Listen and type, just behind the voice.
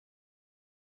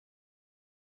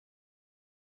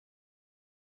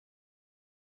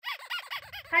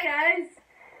Hi guys,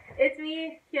 it's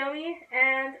me, Kiyomi,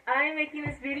 and I'm making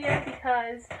this video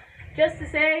because just to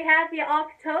say happy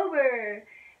October.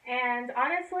 And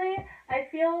honestly, I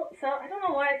don't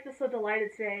know why I feel so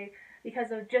delighted today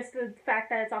because of just the fact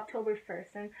that it's October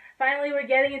 1st and finally we're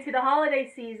getting into the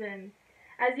holiday season.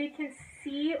 As you can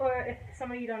see, or if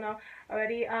some of you don't know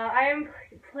already, I am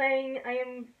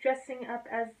dressing up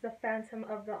as the Phantom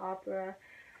of the Opera.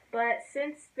 But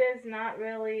since there's not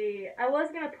really, I was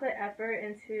going to put effort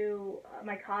into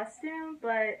my costume,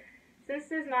 but since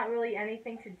there's not really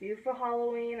anything to do for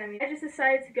Halloween, I just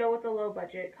decided to go with a low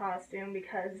budget costume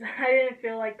because I didn't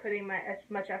feel like putting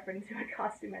much effort into my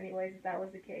costume anyways, if that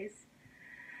was the case.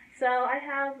 So I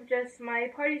have just my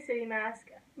Party City mask,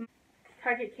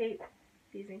 Target cape,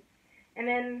 excuse me, and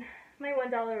then my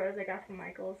 $1 rose I got from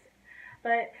Michael's.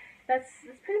 But that's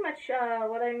pretty much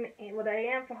what I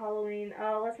am for Halloween.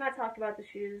 Let's not talk about the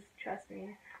shoes, trust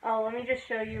me. Let me just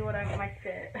show you my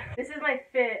fit. This is my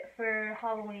fit for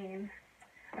Halloween.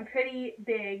 I'm pretty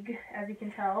big, as you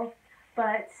can tell,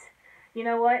 but you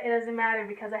know what? It doesn't matter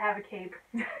because I have a cape.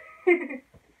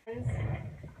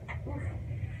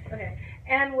 Okay,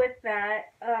 and with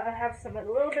that, I have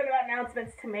a little bit of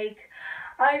announcements to make.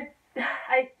 I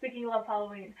freaking love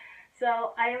Halloween.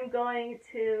 So I am going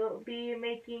to be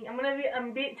making, I'm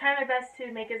trying my best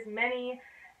to make as many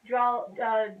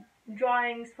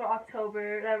drawings for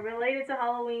October related to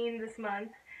Halloween this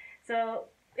month. So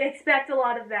expect a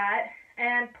lot of that.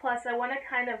 And plus I want to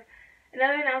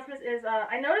another announcement is,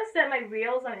 I noticed that my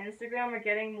reels on Instagram are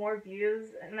getting more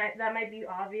views, and that might be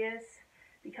obvious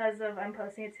because I'm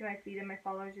posting it to my feed and my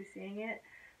followers are seeing it.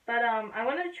 But I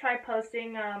want to try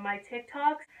posting my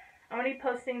TikToks. I'm going to be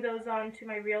posting those onto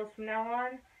my reels from now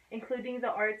on, including the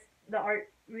art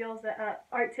reels,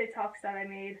 art TikToks that I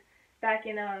made back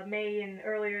in May and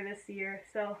earlier this year.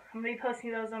 So I'm going to be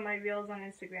posting those on my reels on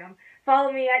Instagram.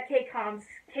 Follow me at KCOMZ,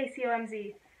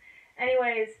 KCOMZ.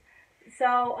 Anyways,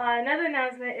 so another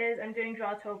announcement is I'm doing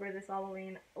Drawtober this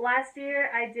Halloween. Last year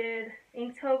I did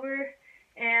Inktober,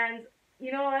 and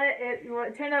you know what?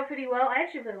 It turned out pretty well. I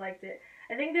actually really liked it.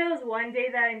 I think there was one day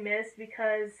that I missed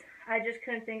because I just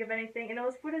couldn't think of anything, and it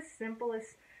was for the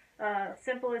simplest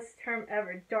term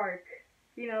ever, dark.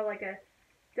 You know, like a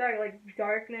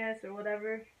darkness or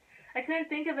whatever. I couldn't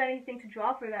think of anything to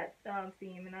draw for that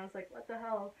theme, and I was like, what the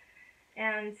hell?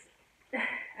 And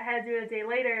I had to do it a day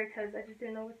later because I just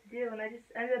didn't know what to do, and I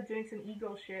just ended up doing some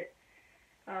e-girl shit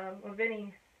with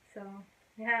Vinny. So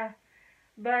yeah.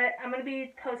 But I'm going to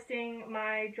be posting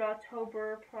my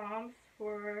Drawtober prompts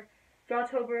for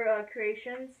Drawtober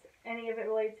creations, any of it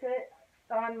related to it,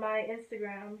 on my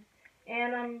Instagram.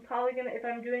 And I'm probably going to, if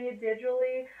I'm doing it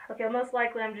digitally, okay, most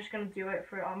likely I'm just going to do it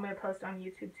I'm going to post on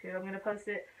YouTube too. I'm going to post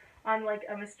it on, I'm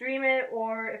going to stream it,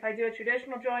 or if I do a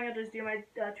traditional drawing, I'll just do my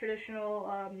traditional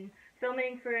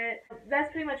filming for it.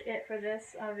 That's pretty much it for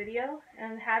this video,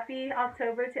 and happy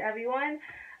October to everyone.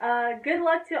 Good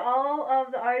luck to all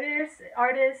of the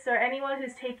artists or anyone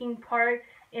who's taking part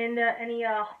in any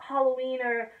Halloween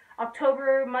or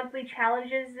October monthly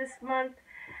challenges this month.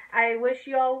 I wish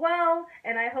you all well,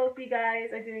 and I hope you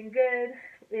guys are doing good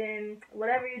in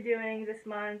whatever you're doing this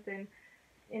month and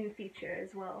in the future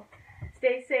as well.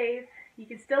 Stay safe. You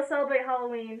can still celebrate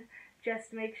Halloween,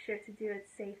 just make sure to do it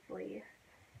safely.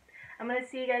 I'm going to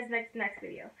see you guys next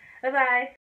video. Bye-bye.